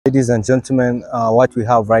Ladies and gentlemen, what we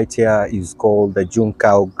have right here is called the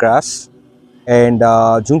Juncao grass. And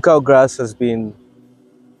Juncao grass has been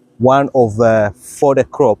one of the fodder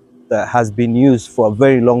crop that has been used for a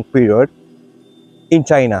very long period in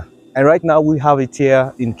China. And right now we have it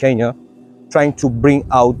here in Kenya, trying to bring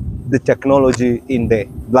out the technology in the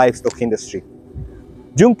livestock industry.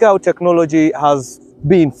 Juncao technology has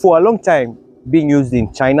been for a long time being used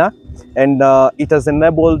in China, and it has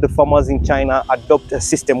enabled the farmers in China adopt a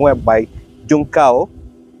system whereby Juncao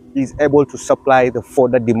is able to supply the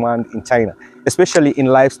fodder demand in China, especially in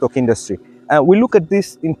livestock industry. And we look at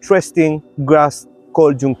this interesting grass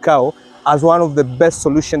called Juncao as one of the best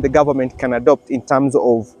solutions the government can adopt in terms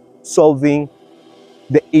of solving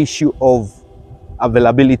the issue of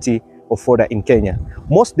availability of fodder in Kenya.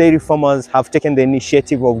 Most dairy farmers have taken the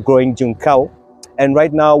initiative of growing Juncao, and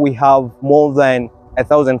right now we have more than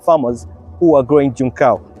 1,000 farmers who are growing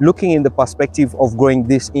Juncao, looking in the perspective of growing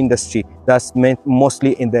this industry that's meant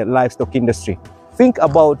mostly in the livestock industry. Think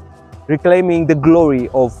about reclaiming the glory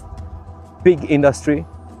of pig industry,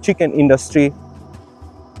 chicken industry,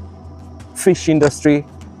 fish industry,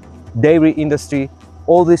 dairy industry,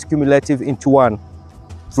 all this cumulative into one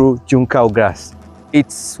through Juncao grass.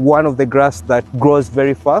 It's one of the grass that grows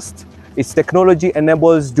very fast. Its technology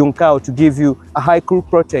enables Juncao to give you a high crude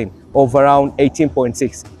protein of around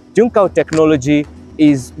 18.6. Juncao technology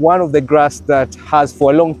is one of the grass that has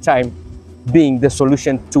for a long time been the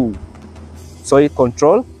solution to soil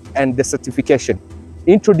control and desertification.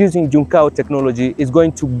 Introducing Juncao technology is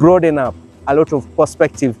going to broaden up a lot of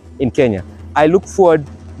perspective in Kenya. I look forward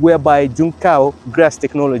whereby Juncao grass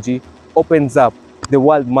technology opens up the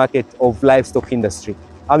world market of livestock industry.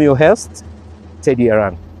 I'm your host, Teddy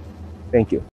Aran. Thank you.